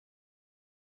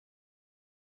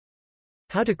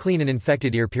How to clean an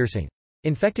infected ear piercing.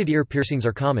 Infected ear piercings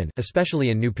are common, especially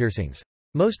in new piercings.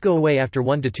 Most go away after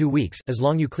 1 to 2 weeks, as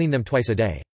long as you clean them twice a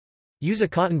day. Use a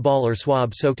cotton ball or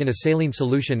swab soaked in a saline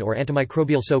solution or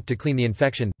antimicrobial soap to clean the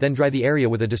infection, then dry the area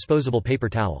with a disposable paper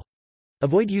towel.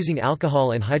 Avoid using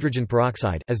alcohol and hydrogen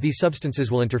peroxide, as these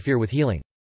substances will interfere with healing.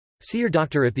 See your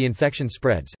doctor if the infection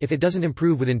spreads, if it doesn't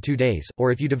improve within 2 days,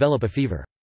 or if you develop a fever.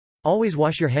 Always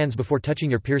wash your hands before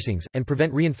touching your piercings, and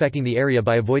prevent reinfecting the area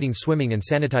by avoiding swimming and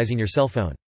sanitizing your cell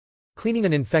phone. Cleaning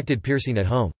an infected piercing at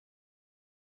home.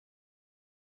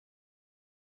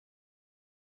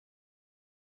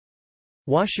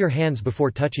 Wash your hands before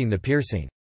touching the piercing.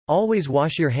 Always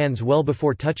wash your hands well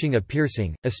before touching a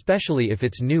piercing, especially if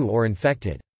it's new or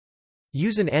infected.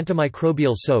 Use an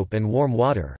antimicrobial soap and warm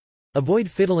water. Avoid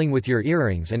fiddling with your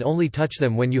earrings and only touch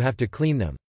them when you have to clean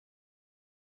them.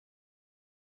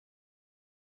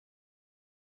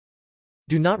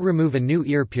 Do not remove a new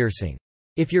ear piercing.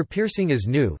 If your piercing is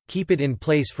new, keep it in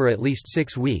place for at least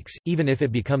 6 weeks, even if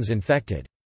it becomes infected.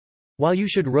 While you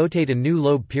should rotate a new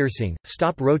lobe piercing,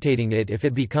 stop rotating it if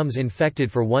it becomes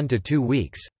infected for 1 to 2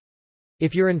 weeks.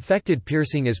 If your infected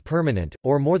piercing is permanent,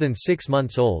 or more than 6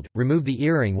 months old, remove the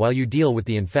earring while you deal with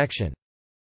the infection.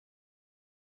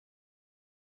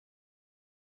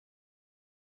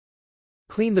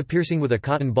 Clean the piercing with a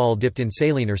cotton ball dipped in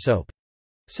saline or soap.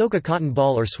 Soak a cotton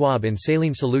ball or swab in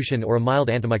saline solution or a mild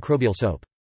antimicrobial soap.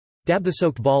 Dab the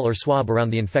soaked ball or swab around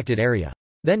the infected area.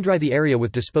 Then dry the area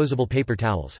with disposable paper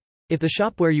towels. If the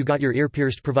shop where you got your ear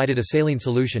pierced provided a saline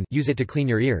solution, use it to clean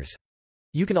your ears.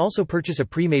 You can also purchase a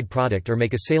pre-made product or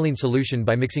make a saline solution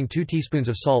by mixing 2 teaspoons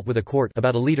of salt with a quart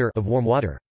about a liter of warm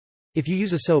water. If you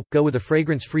use a soap, go with a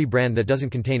fragrance-free brand that doesn't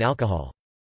contain alcohol.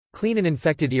 Clean an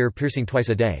infected ear piercing twice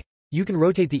a day. You can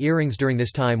rotate the earrings during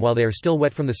this time while they are still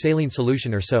wet from the saline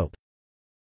solution or soap.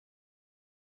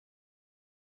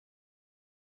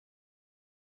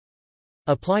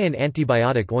 Apply an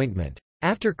antibiotic ointment.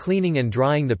 After cleaning and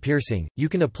drying the piercing, you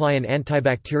can apply an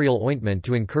antibacterial ointment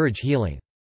to encourage healing.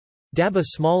 Dab a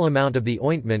small amount of the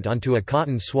ointment onto a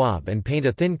cotton swab and paint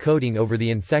a thin coating over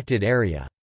the infected area.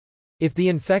 If the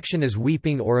infection is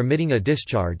weeping or emitting a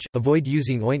discharge, avoid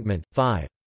using ointment. 5.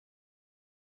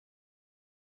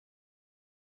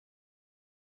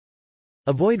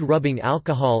 Avoid rubbing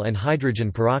alcohol and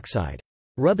hydrogen peroxide.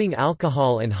 Rubbing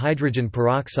alcohol and hydrogen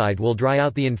peroxide will dry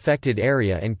out the infected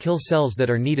area and kill cells that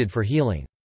are needed for healing.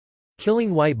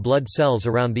 Killing white blood cells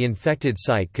around the infected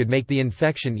site could make the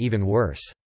infection even worse.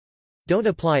 Don't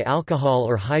apply alcohol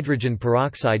or hydrogen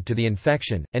peroxide to the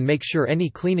infection, and make sure any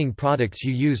cleaning products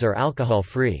you use are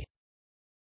alcohol-free.